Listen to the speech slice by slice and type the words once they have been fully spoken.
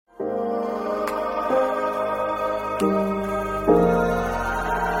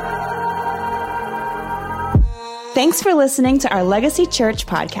Thanks for listening to our Legacy Church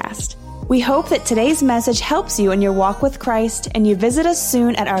podcast. We hope that today's message helps you in your walk with Christ, and you visit us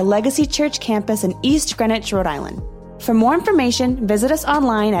soon at our Legacy Church campus in East Greenwich, Rhode Island. For more information, visit us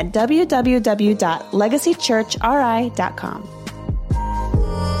online at www.legacychurchri.com.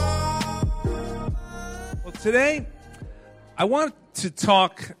 Well, today, I want to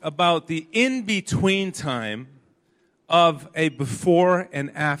talk about the in-between time of a before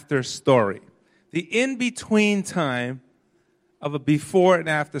and after story. The in-between time of a before and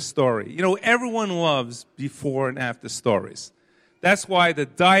after story. You know, everyone loves before and after stories. That's why the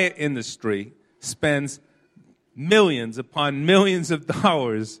diet industry spends millions upon millions of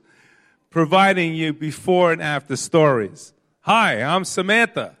dollars providing you before and after stories. Hi, I'm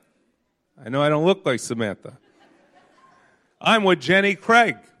Samantha. I know I don't look like Samantha. I'm with Jenny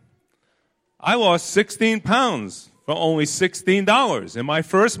Craig. I lost 16 pounds for only $16 in my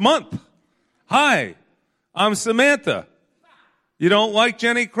first month. Hi, I'm Samantha. You don't like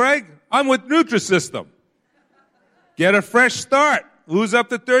Jenny Craig? I'm with Nutrisystem. Get a fresh start. Lose up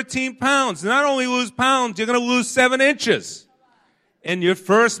to 13 pounds. Not only lose pounds, you're going to lose 7 inches in your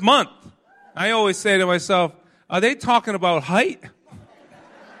first month. I always say to myself, are they talking about height?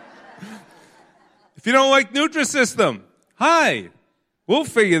 If you don't like Nutrisystem, hi, we'll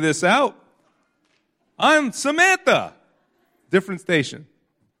figure this out. I'm Samantha. Different station.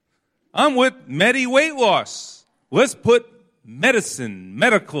 I'm with Medi Weight Loss. Let's put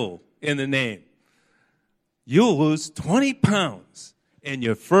medical in the name. You'll lose 20 pounds in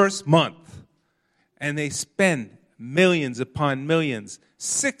your first month. And they spend millions upon millions.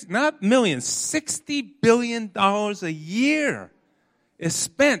 $60 billion a year is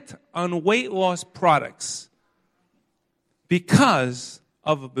spent on weight loss products because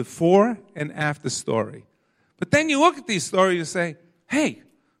of a before and after story. But then you look at these stories and say, hey,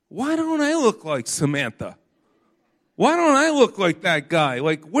 why don't I look like Samantha? Why don't I look like that guy?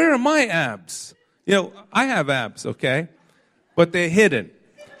 Like, where are my abs? You know, I have abs, okay? But they're hidden.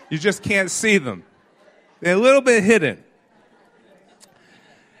 You just can't see them. They're a little bit hidden.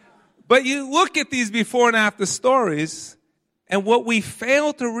 But you look at these before and after stories, and what we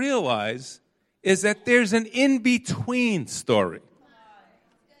fail to realize is that there's an in-between story.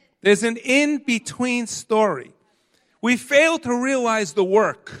 There's an in-between story. We fail to realize the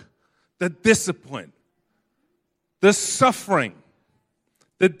work, the discipline, the suffering,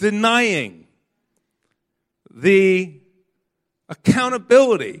 the denying, the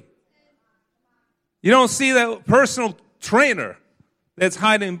accountability. You don't see that personal trainer that's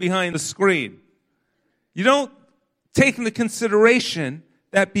hiding behind the screen. You don't take into consideration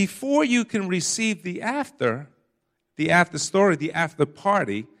that before you can receive the after story, the after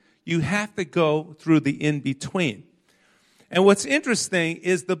party, you have to go through the in-between. And what's interesting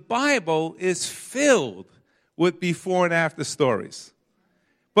is the Bible is filled with before and after stories.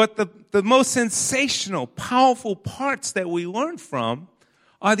 But the most sensational, powerful parts that we learn from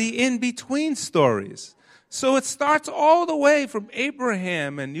are the in-between stories. So it starts all the way from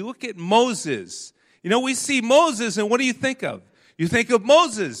Abraham, and you look at Moses. You know, we see Moses, and what do you think of? You think of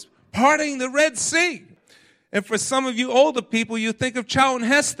Moses parting the Red Sea. And for some of you older people, you think of Charlton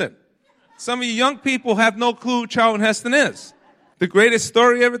Heston. Some of you young people have no clue who Charlton Heston is. The greatest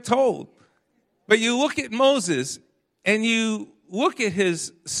story ever told. But you look at Moses, and you look at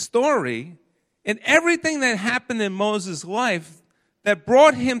his story, and everything that happened in Moses' life that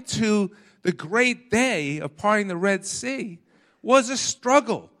brought him to the great day of parting the Red Sea was a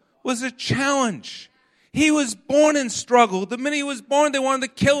struggle, was a challenge. He was born in struggle. The minute he was born, they wanted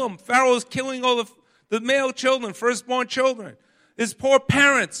to kill him. Pharaoh was killing all the male children, firstborn children. His poor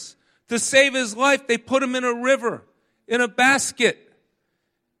parents, to save his life, they put him in a river, in a basket.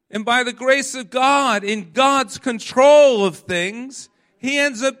 And by the grace of God, in God's control of things, he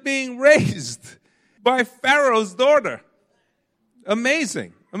ends up being raised by Pharaoh's daughter.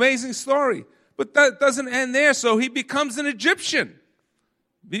 Amazing, amazing story. But that doesn't end there, so he becomes an Egyptian.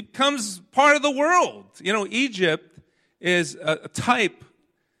 Becomes part of the world. You know, Egypt is a type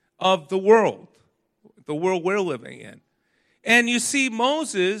of the world we're living in. And you see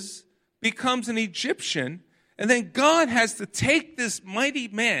Moses becomes an Egyptian, and then God has to take this mighty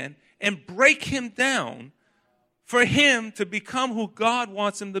man and break him down for him to become who God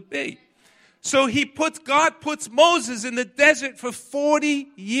wants him to be. So God puts Moses in the desert for 40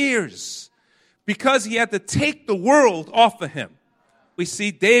 years because he had to take the world off of him. We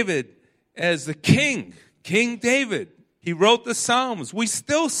see David as the king, King David. He wrote the Psalms. We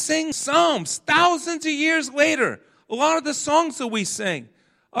still sing Psalms thousands of years later. A lot of the songs that we sing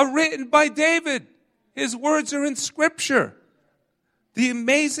are written by David. His words are in Scripture. The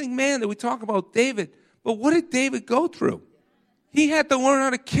amazing man that we talk about, David. But what did David go through? He had to learn how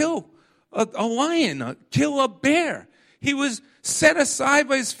to kill a lion, kill a bear. He was set aside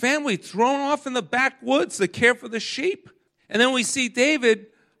by his family, thrown off in the backwoods to care for the sheep. And then we see David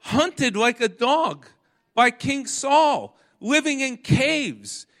hunted like a dog by King Saul, living in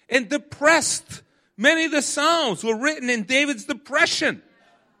caves and depressed. Many of the Psalms were written in David's depression.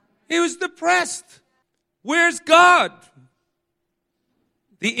 He was depressed. Where's God?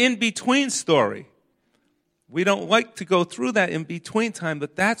 The in-between story. We don't like to go through that in-between time,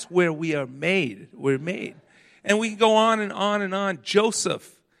 but that's where we are made. We're made. And we can go on and on and on.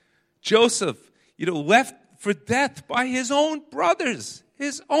 Joseph, left for death by his own brothers,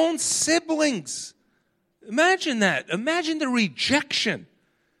 his own siblings. Imagine that. Imagine the rejection.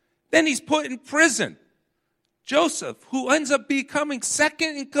 Then he's put in prison. Joseph, who ends up becoming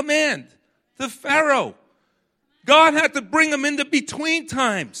second in command to Pharaoh. God had to bring him into between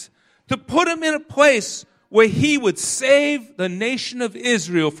times to put him in a place where he would save the nation of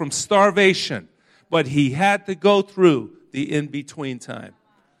Israel from starvation. But he had to go through the in-between time.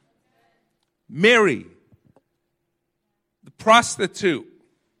 Mary, the prostitute,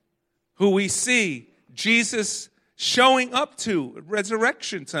 who we see Jesus showing up to at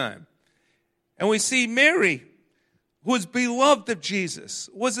resurrection time. And we see Mary, who was beloved of Jesus,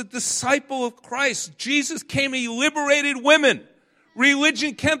 was a disciple of Christ. Jesus came, he liberated women.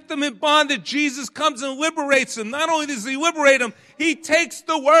 Religion kept them in bondage. Jesus comes and liberates them. Not only does he liberate them, he takes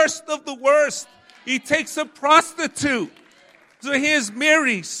the worst of the worst. He takes a prostitute. So here's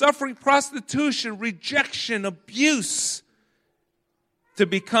Mary suffering prostitution, rejection, abuse, to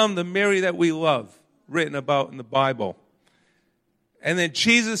become the Mary that we love, written about in the Bible. And then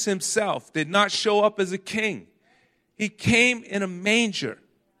Jesus himself did not show up as a king. He came in a manger.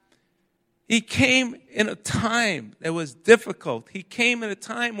 He came in a time that was difficult. He came in a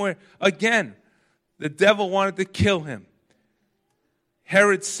time where, again, the devil wanted to kill him.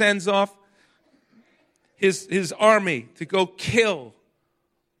 Herod sends off his army to go kill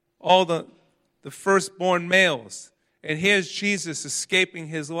all the firstborn males. And here's Jesus escaping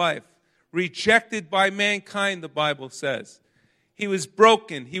his life. Rejected by mankind, the Bible says. He was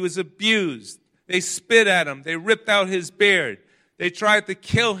broken. He was abused. They spit at him. They ripped out his beard. They tried to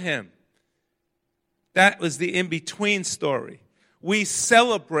kill him. That was the in-between story. We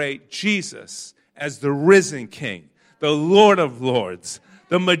celebrate Jesus as the risen King, the Lord of Lords,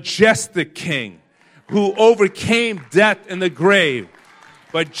 the majestic King who overcame death and the grave.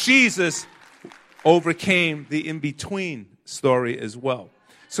 But Jesus overcame the in-between story as well.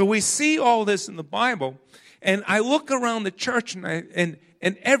 So we see all this in the Bible, and I look around the church, and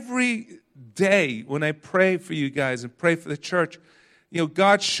every day when I pray for you guys and pray for the church,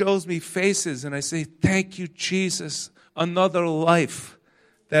 God shows me faces, and I say, thank you, Jesus, another life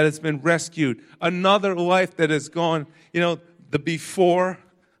that has been rescued, another life that has gone, the before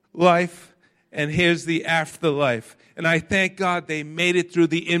life, and here's the afterlife. And I thank God they made it through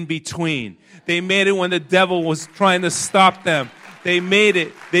the in-between. They made it when the devil was trying to stop them. They made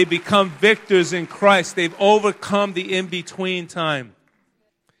it. They become victors in Christ. They've overcome the in-between time.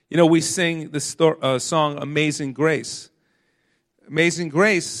 We sing the song Amazing Grace. Amazing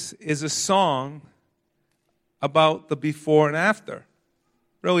Grace is a song about the before and after. It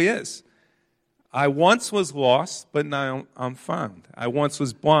really is. I once was lost, but now I'm found. I once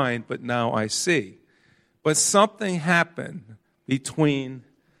was blind, but now I see. But something happened between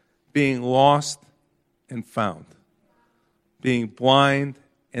being lost and found, being blind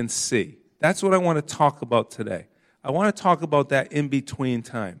and see. That's what I want to talk about today. I want to talk about that in-between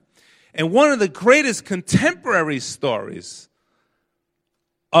time. And one of the greatest contemporary stories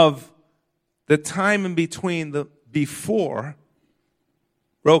of the time in between the before,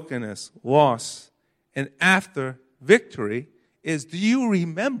 brokenness, loss, and after victory is, do you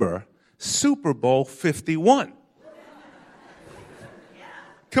remember Super Bowl 51?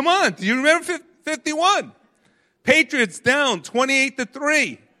 Come on, do you remember 51? Patriots down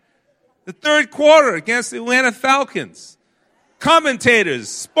 28-3. The third quarter against the Atlanta Falcons. Commentators,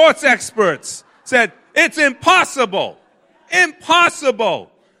 sports experts said, it's impossible.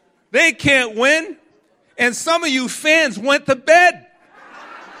 Impossible. They can't win. And some of you fans went to bed.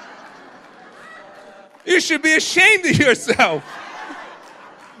 You should be ashamed of yourself.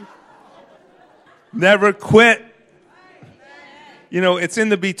 Never quit. It's in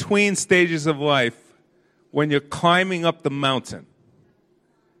the between stages of life when you're climbing up the mountain,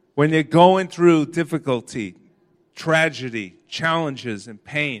 when you're going through difficulty, tragedy, challenges, and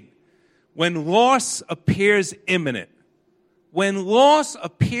pain, when loss appears imminent. When loss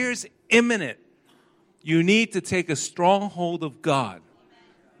appears imminent, You need to take a strong hold of God,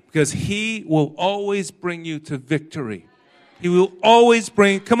 because He will always bring you to victory. He will always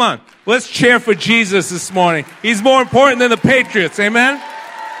bring, come on, let's cheer for Jesus this morning. He's more important than the Patriots, amen?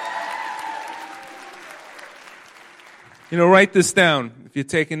 You know, write this down if you're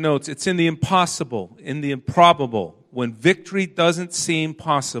taking notes. It's in the impossible, in the improbable. When victory doesn't seem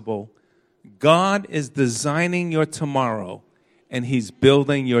possible, God is designing your tomorrow, and He's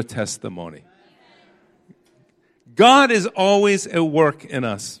building your testimony. God is always at work in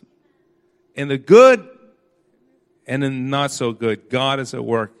us. In the good and in the not so good, God is at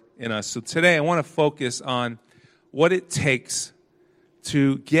work in us. So today I want to focus on what it takes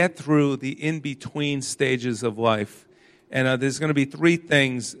to get through the in-between stages of life. And there's going to be three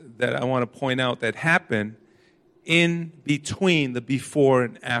things that I want to point out that happen in between the before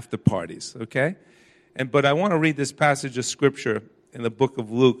and after parties, okay? But I want to read this passage of Scripture in the book of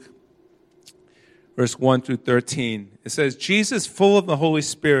Luke, verse 1 through 13. It says, Jesus, full of the Holy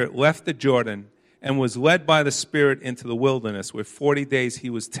Spirit, left the Jordan and was led by the Spirit into the wilderness, where 40 days he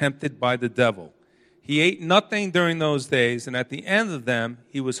was tempted by the devil. He ate nothing during those days, and at the end of them,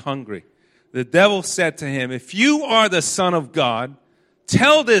 he was hungry. The devil said to him, if you are the Son of God,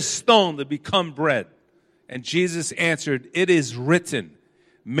 tell this stone to become bread. And Jesus answered, it is written,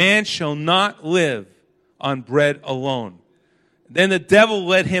 man shall not live on bread alone. Then the devil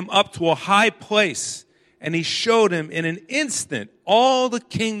led him up to a high place, and he showed him in an instant all the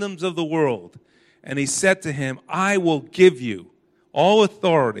kingdoms of the world. And he said to him, I will give you all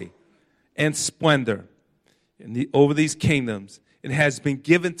authority and splendor over these kingdoms. It has been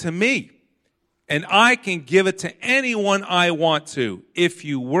given to me, and I can give it to anyone I want to. If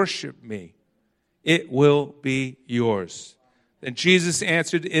you worship me, it will be yours. Then Jesus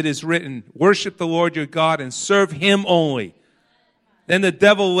answered, it is written, worship the Lord your God and serve Him only. Then the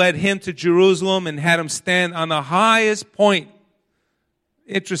devil led him to Jerusalem and had him stand on the highest point.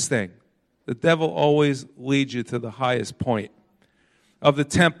 Interesting. The devil always leads you to the highest point of the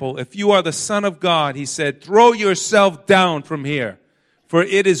temple. If you are the Son of God, he said, throw yourself down from here, for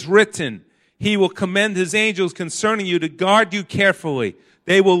it is written, He will commend His angels concerning you to guard you carefully.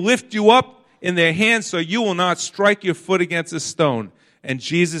 They will lift you up in their hands so you will not strike your foot against a stone. And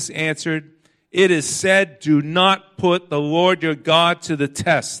Jesus answered, it is said, do not put the Lord your God to the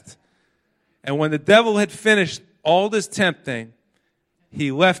test. And when the devil had finished all this tempting,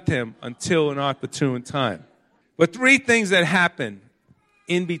 he left him until an opportune time. But three things that happen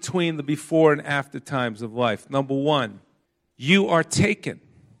in between the before and after times of life. Number one, you are taken.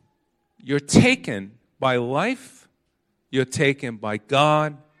 You're taken by life. You're taken by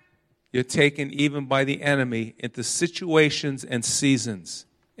God. You're taken even by the enemy into situations and seasons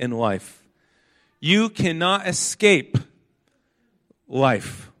in life. You cannot escape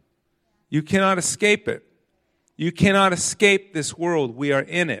life. You cannot escape it. You cannot escape this world. We are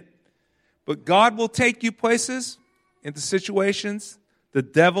in it. But God will take you places, into situations. The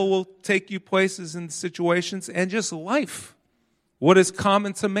devil will take you places and situations. And just life, what is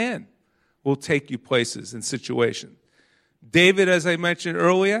common to man, will take you places and situations. David, as I mentioned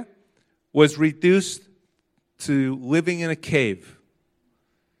earlier, was reduced to living in a cave.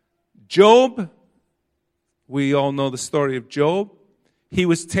 Job, we all know the story of Job. He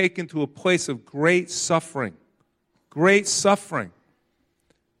was taken to a place of great suffering. Great suffering.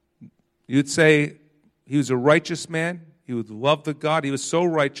 You'd say he was a righteous man. He would love the God. He was so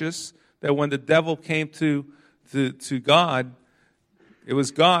righteous that when the devil came to God, it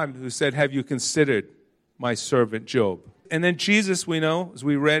was God who said, have you considered my servant Job? And then Jesus, we know, as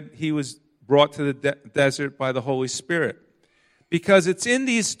we read, he was brought to the desert by the Holy Spirit. Because it's in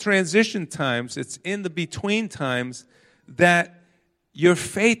these transition times, it's in the between times that your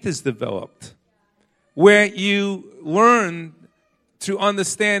faith is developed, where you learn to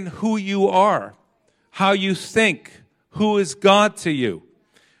understand who you are, how you think, who is God to you,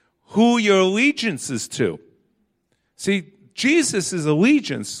 who your allegiance is to. See, Jesus'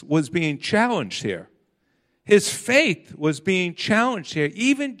 allegiance was being challenged here. His faith was being challenged here.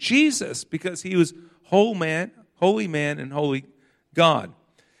 Even Jesus, because he was holy man and holy God.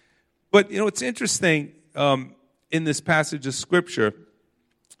 But, what's interesting in this passage of Scripture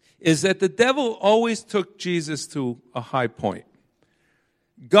is that the devil always took Jesus to a high point.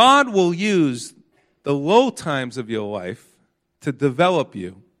 God will use the low times of your life to develop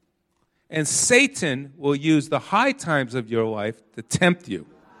you, and Satan will use the high times of your life to tempt you.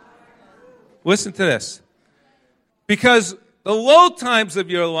 Listen to this. Because the low times of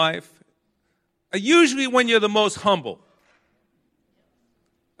your life are usually when you're the most humble.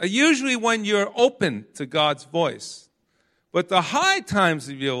 Are usually when you're open to God's voice. But the high times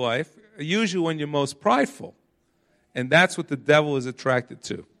of your life usually when you're most prideful. And that's what the devil is attracted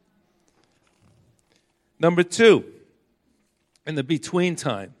to. Number 2, in the between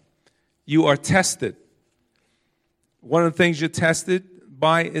time, you are tested. One of the things you're tested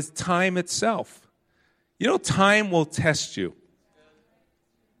by is time itself. You know, time will test you.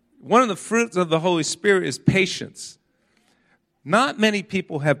 One of the fruits of the Holy Spirit is patience. Not many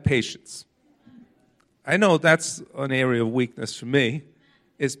people have patience. I know that's an area of weakness for me,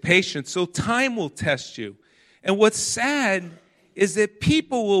 is patience. So time will test you. And what's sad is that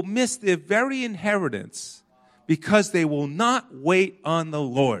people will miss their very inheritance because they will not wait on the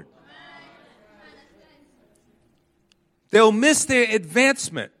Lord. They'll miss their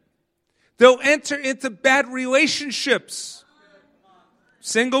advancement. They'll enter into bad relationships.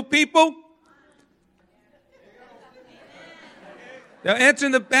 Single people, they'll enter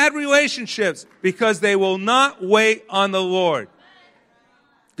into bad relationships because they will not wait on the Lord.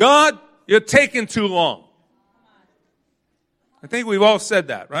 God, you're taking too long. I think we've all said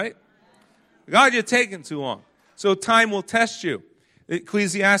that, right? God, you're taking too long. So time will test you.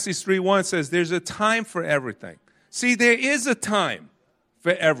 Ecclesiastes 3:1 says there's a time for everything. See, there is a time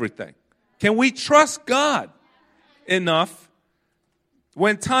for everything. Can we trust God enough?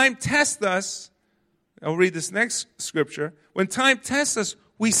 When time tests us, I'll read this next scripture. When time tests us,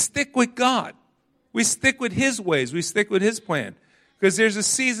 we stick with God. We stick with His ways. We stick with His plan. Because there's a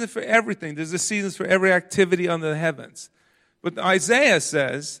season for everything. There's a season for every activity under the heavens. But Isaiah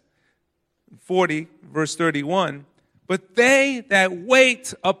says, 40, verse 31, but they that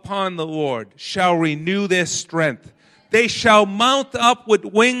wait upon the Lord shall renew their strength. They shall mount up with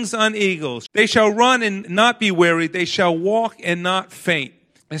wings on eagles. They shall run and not be weary. They shall walk and not faint.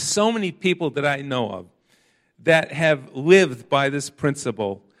 There's so many people that I know of that have lived by this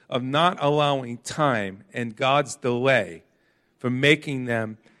principle of not allowing time and God's delay for making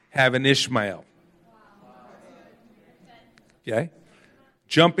them have an Ishmael. Okay?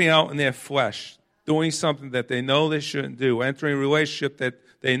 Jumping out in their flesh, doing something that they know they shouldn't do, entering a relationship that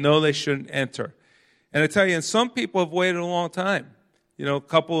they know they shouldn't enter. And I tell you, and some people have waited a long time. You know, a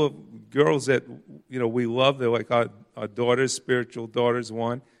couple of girls that, you know, we love, they're like our daughters, spiritual daughters,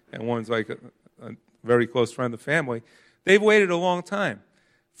 one, and one's like a very close friend of the family. They've waited a long time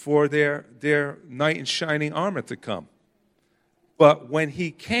for their knight in shining armor to come. But when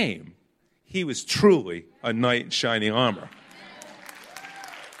he came, he was truly a knight in shining armor.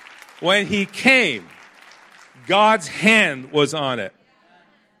 When he came, God's hand was on it.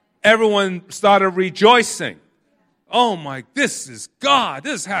 Everyone started rejoicing. Oh my, this is God.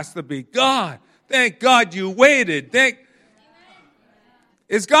 This has to be God. Thank God you waited.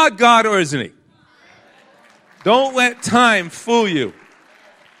 Is God God or isn't He? Don't let time fool you.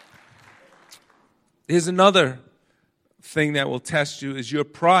 Here's another thing that will test you is your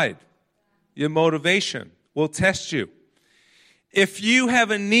pride. Your motivation will test you. If you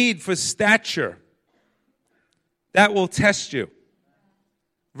have a need for stature, that will test you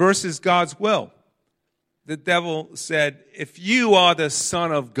versus God's will. The devil said, if you are the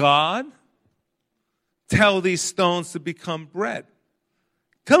Son of God, tell these stones to become bread.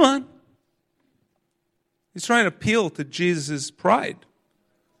 Come on. He's trying to appeal to Jesus' pride.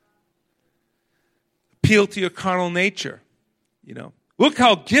 Appeal to your carnal nature. You know, look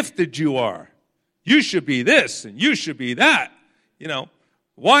how gifted you are. You should be this and you should be that. You know,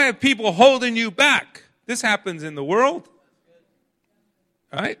 why are people holding you back? This happens in the world,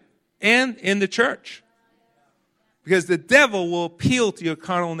 right? And in the church. Because the devil will appeal to your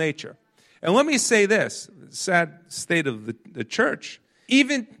carnal nature. And let me say this, sad state of the church.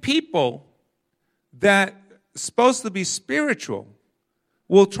 Even people that are supposed to be spiritual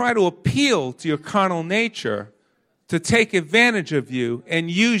will try to appeal to your carnal nature to take advantage of you and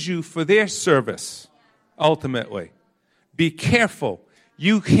use you for their service, ultimately. Be careful.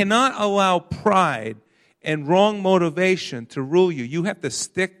 You cannot allow pride and wrong motivation to rule you. You have to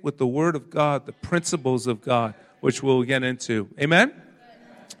stick with the Word of God, the principles of God, which we'll get into. Amen?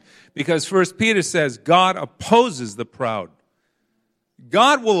 Because 1 Peter says, God opposes the proud.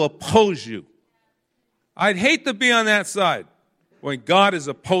 God will oppose you. I'd hate to be on that side when God is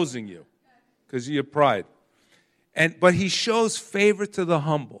opposing you because of your pride. But He shows favor to the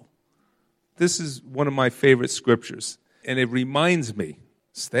humble. This is one of my favorite scriptures. And it reminds me,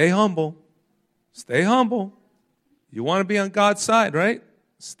 stay humble. Stay humble. You want to be on God's side, right?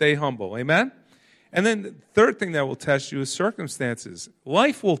 Stay humble. Amen? And then the third thing that will test you is circumstances.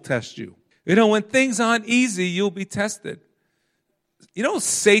 Life will test you. You know, when things aren't easy, you'll be tested. You know,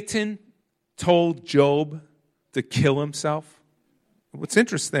 Satan told Job to kill himself. What's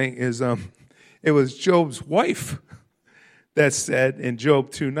interesting is it was Job's wife that said in Job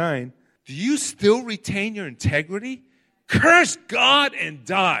 2:9, Do you still retain your integrity? Curse God and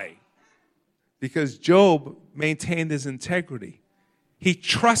die. Because Job maintained his integrity. He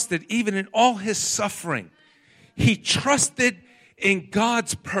trusted even in all his suffering. He trusted in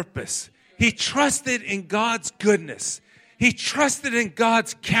God's purpose. He trusted in God's goodness. He trusted in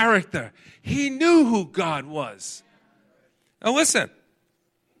God's character. He knew who God was. Now listen.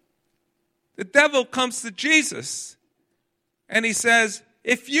 The devil comes to Jesus and he says,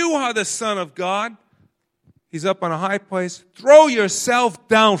 if you are the Son of God, he's up on a high place, throw yourself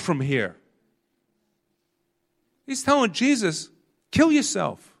down from here. He's telling Jesus, kill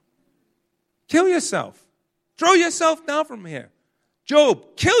yourself. Kill yourself. Throw yourself down from here.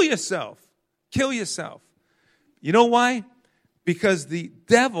 Job, kill yourself. Kill yourself. You know why? Because the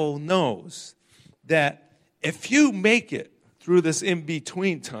devil knows that if you make it through this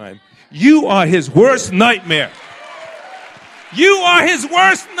in-between time, you are his worst nightmare. You are his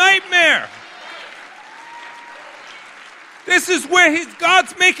worst nightmare. This is where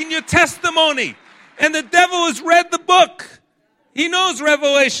God's making your testimony. And the devil has read the book. He knows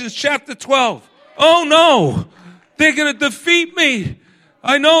Revelations chapter 12. Oh no, they're going to defeat me.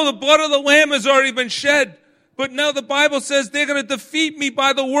 I know the blood of the Lamb has already been shed. But now the Bible says they're going to defeat me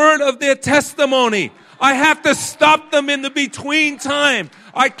by the word of their testimony. I have to stop them in the between time.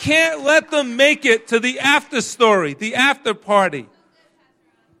 I can't let them make it to the after story, the after party.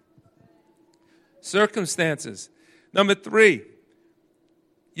 Circumstances. Number 3,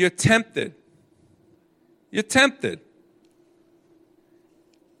 you're tempted. You're tempted.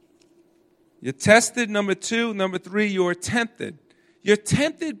 You're tested. Number 2. Number 3, you're tempted. You're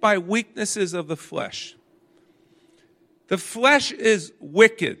tempted by weaknesses of the flesh. The flesh is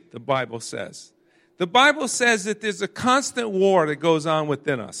wicked, the Bible says. The Bible says that there's a constant war that goes on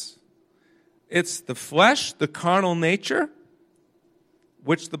within us. It's the flesh, the carnal nature,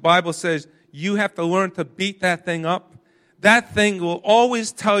 which the Bible says you have to learn to beat that thing up. That thing will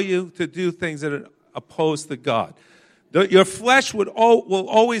always tell you to do things that are opposed to God. Your flesh will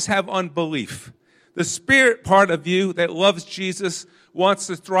always have unbelief. The spirit part of you that loves Jesus wants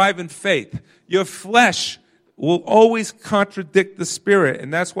to thrive in faith. Your flesh will always contradict the spirit,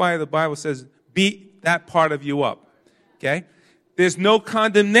 and that's why the Bible says beat that part of you up. Okay? There's no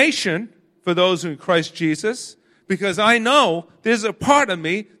condemnation for those in Christ Jesus, because I know there's a part of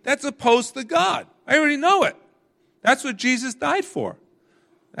me that's opposed to God. I already know it. That's what Jesus died for.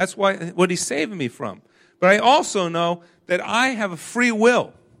 That's what he's saving me from. But I also know that I have a free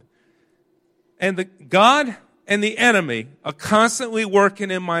will. And God and the enemy are constantly working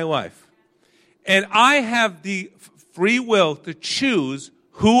in my life. And I have the free will to choose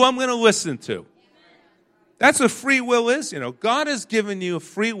who I'm going to listen to. That's what free will is. God has given you a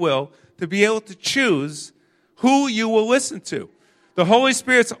free will to be able to choose who you will listen to. The Holy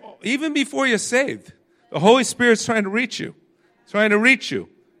Spirit's, even before you're saved, the Holy Spirit's trying to reach you. Trying to reach you.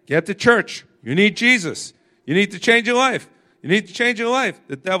 Get to church. You need Jesus. You need to change your life. You need to change your life.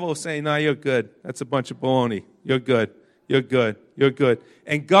 The devil is saying, no, you're good. That's a bunch of baloney. You're good. You're good. You're good.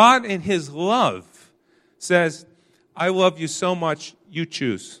 And God in his love says, I love you so much, you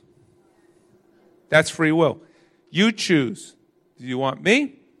choose. That's free will. You choose. Do you want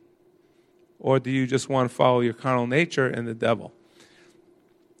me? Or do you just want to follow your carnal nature and the devil?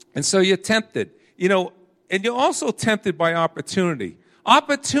 And so you're tempted. And you're also tempted by opportunity.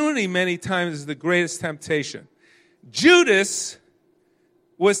 Opportunity many times is the greatest temptation. Judas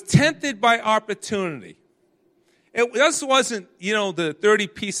was tempted by opportunity. It just wasn't, the 30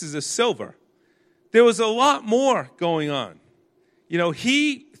 pieces of silver. There was a lot more going on.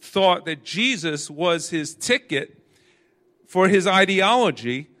 He thought that Jesus was his ticket for his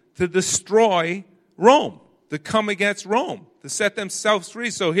ideology to destroy Rome, to come against Rome, to set themselves free.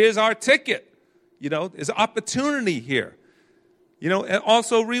 So here's our ticket. There's opportunity here. And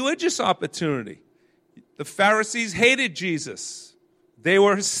also religious opportunity. The Pharisees hated Jesus. They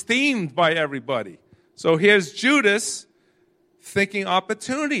were esteemed by everybody. So here's Judas thinking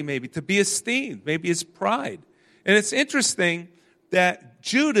opportunity maybe to be esteemed, maybe his pride. And it's interesting that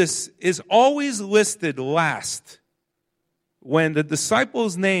Judas is always listed last. When the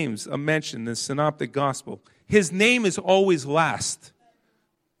disciples' names are mentioned in the Synoptic Gospel, his name is always last.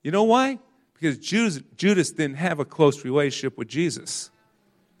 You know why? Because Judas didn't have a close relationship with Jesus.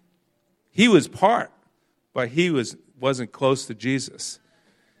 He was part, but he wasn't close to Jesus.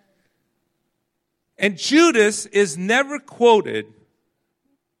 And Judas is never quoted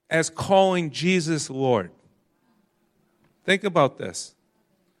as calling Jesus Lord. Think about this.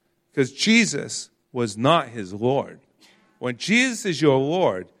 Because Jesus was not his Lord. When Jesus is your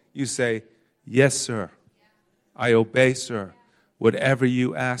Lord, you say, yes, sir. I obey, sir. Whatever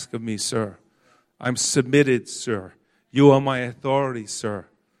you ask of me, sir. I'm submitted, sir. You are my authority, sir.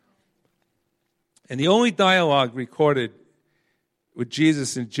 And the only dialogue recorded with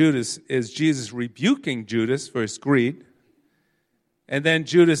Jesus and Judas is Jesus rebuking Judas for his greed, and then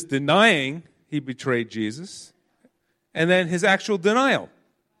Judas denying he betrayed Jesus, and then his actual denial.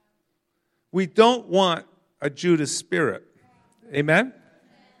 We don't want a Judas spirit. Amen?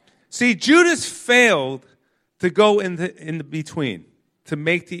 See, Judas failed to go in the between, to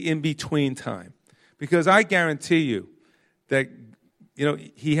make the in-between time. Because I guarantee you that,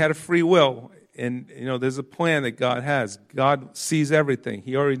 he had a free will, and, there's a plan that God has. God sees everything.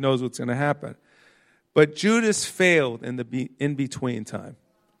 He already knows what's going to happen. But Judas failed in the in-between time.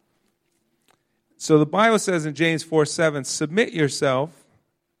 So the Bible says in James 4:7, submit yourself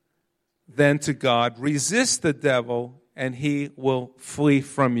then to God, resist the devil, and he will flee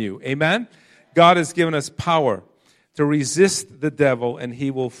from you. Amen? God has given us power to resist the devil, and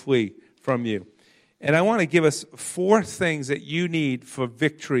he will flee from you. And I want to give us 4 things that you need for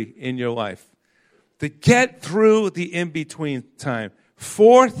victory in your life. To get through the in-between time.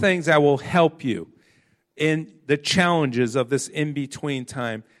 4 things that will help you in the challenges of this in-between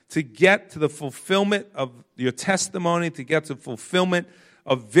time. To get to the fulfillment of your testimony, to get to fulfillment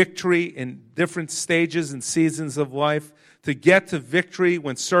of victory in different stages and seasons of life, to get to victory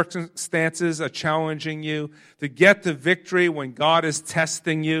when circumstances are challenging you, to get to victory when God is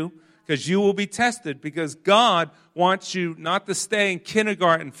testing you, because you will be tested, because God wants you not to stay in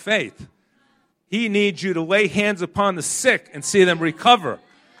kindergarten faith. He needs you to lay hands upon the sick and see them recover.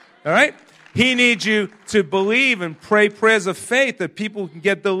 All right? He needs you to believe and pray prayers of faith that people can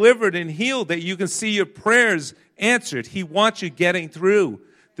get delivered and healed, that you can see your prayers answered. He wants you getting through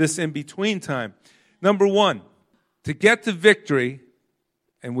this in-between time. Number 1, to get to victory,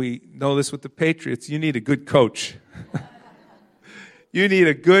 and we know this with the Patriots, you need a good coach. You need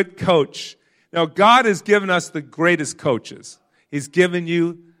a good coach. Now, God has given us the greatest coaches. He's given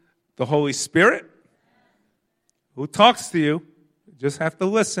you the Holy Spirit, who talks to you. You just have to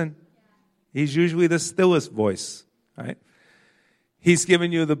listen. He's usually the stillest voice, right? He's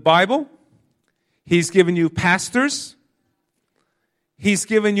given you the Bible. He's given you pastors. He's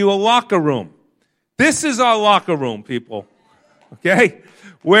given you a locker room. This is our locker room, people. Okay?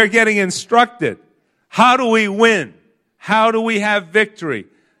 We're getting instructed. How do we win? How do we have victory?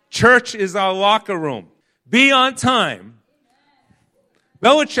 Church is our locker room. Be on time.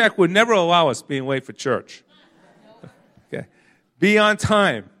 Belichick would never allow us being late for church. Okay? Be on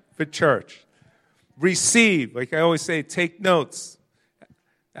time for church. Receive. Like I always say, take notes.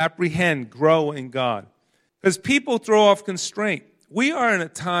 Apprehend, grow in God. Because people throw off constraint. We are in a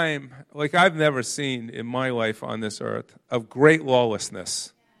time like I've never seen in my life on this earth of great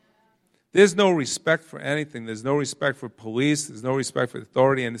lawlessness. There's no respect for anything. There's no respect for police. There's no respect for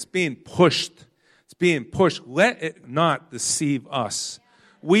authority. And it's being pushed. It's being pushed. Let it not deceive us.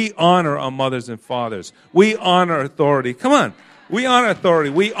 We honor our mothers and fathers. We honor authority. Come on. We honor authority.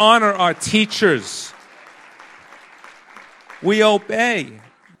 We honor our teachers. We obey.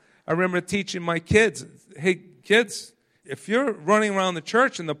 I remember teaching my kids, hey, kids, if you're running around the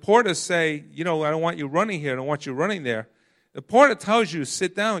church and the porters say, I don't want you running here, I don't want you running there, the porter tells you to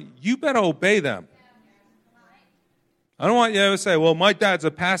sit down, you better obey them. I don't want you to ever say, well, my dad's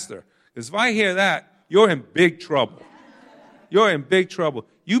a pastor. Because if I hear that, you're in big trouble. You're in big trouble.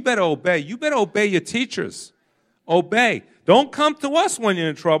 You better obey. You better obey your teachers. Obey. Don't come to us when you're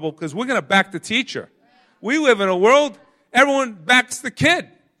in trouble, because we're going to back the teacher. We live in a world, everyone backs the kid.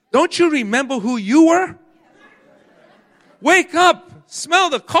 Don't you remember who you were? Wake up. Smell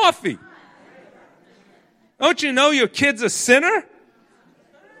the coffee. Don't you know your kid's a sinner?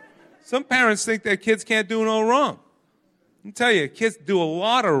 Some parents think their kids can't do no wrong. Let me tell you, kids do a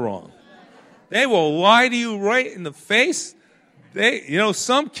lot of wrong. They will lie to you right in the face.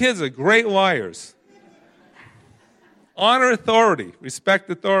 Some kids are great liars. Honor authority. Respect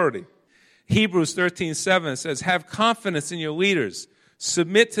authority. Hebrews 13:7 says, have confidence in your leaders.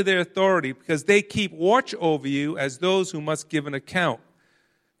 Submit to their authority, because they keep watch over you as those who must give an account.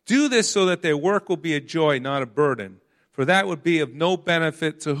 Do this so that their work will be a joy, not a burden. For that would be of no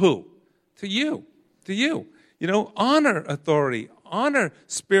benefit to who? To you. To you. Honor authority. Honor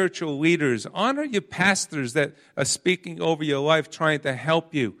spiritual leaders. Honor your pastors that are speaking over your life, trying to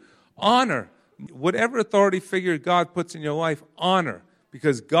help you. Honor. Whatever authority figure God puts in your life, honor.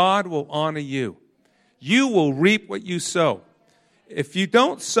 Because God will honor you. You will reap what you sow. If you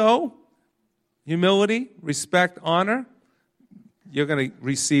don't sow humility, respect, honor, you're going to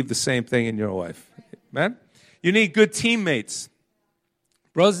receive the same thing in your life. Amen? You need good teammates.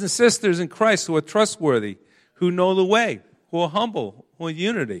 Brothers and sisters in Christ who are trustworthy, who know the way, who are humble, who are in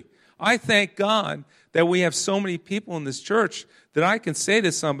unity. I thank God that we have so many people in this church that I can say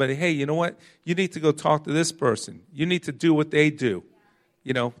to somebody, hey, you know what? You need to go talk to this person. You need to do what they do.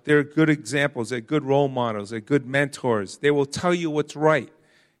 You know, they're good examples. They're good role models. They're good mentors. They will tell you what's right.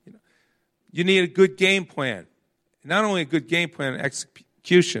 You need a good game plan. Not only a good game plan,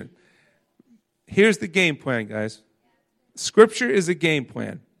 execution. Here's the game plan, guys. Scripture is a game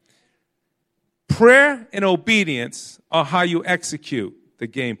plan. Prayer and obedience are how you execute the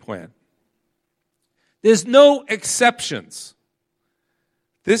game plan. There's no exceptions.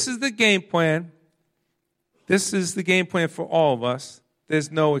 This is the game plan. This is the game plan for all of us.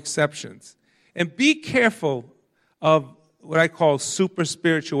 There's no exceptions. And be careful of what I call super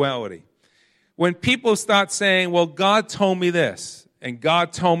spirituality. When people start saying, well, God told me this and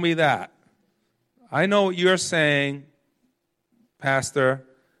God told me that. I know what you're saying, Pastor,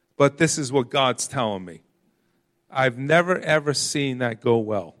 but this is what God's telling me. I've never, ever seen that go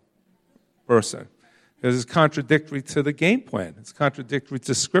well, person. Because it's contradictory to the game plan. It's contradictory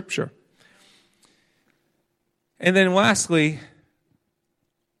to Scripture. And then lastly,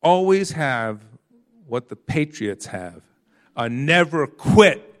 always have what the Patriots have, a never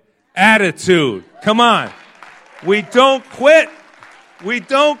quit attitude. Come on. We don't quit. We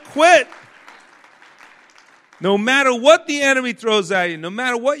don't quit. No matter what the enemy throws at you, no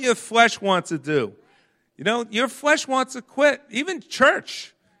matter what your flesh wants to do. You know, your flesh wants to quit. Even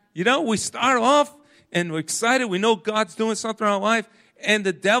church. You know, we start off and we're excited. We know God's doing something in our life. And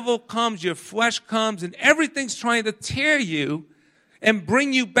the devil comes, your flesh comes, and everything's trying to tear you and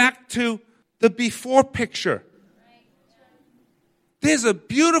bring you back to the before picture. There's a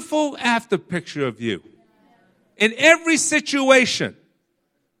beautiful after picture of you. In every situation.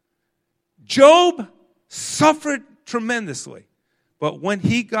 Job suffered tremendously. But when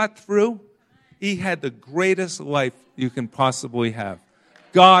he got through, he had the greatest life you can possibly have.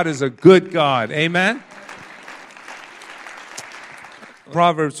 God is a good God. Amen?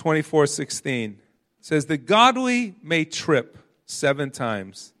 Proverbs 24:16 says, the godly may trip 7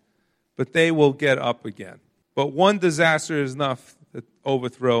 times, but they will get up again. But one disaster is enough to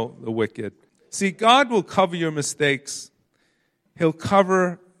overthrow the wicked. See, God will cover your mistakes. He'll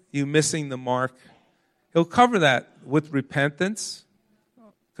cover you missing the mark. He'll cover that with repentance,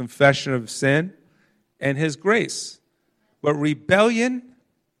 confession of sin, and His grace. But rebellion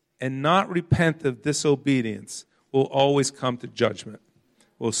and not repentant disobedience will always come to judgment.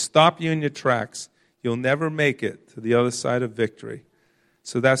 Will stop you in your tracks. You'll never make it to the other side of victory.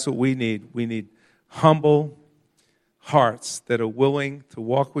 So that's what we need. We need humble hearts that are willing to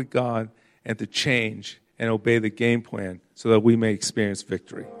walk with God and to change and obey the game plan so that we may experience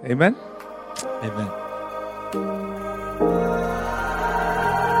victory. Amen? Amen.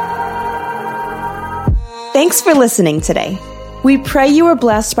 Thanks for listening today. We pray you were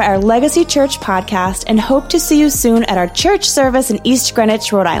blessed by our Legacy Church podcast and hope to see you soon at our church service in East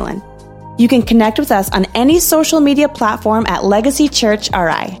Greenwich, Rhode Island. You can connect with us on any social media platform at Legacy Church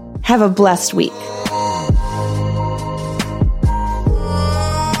RI. Have a blessed week.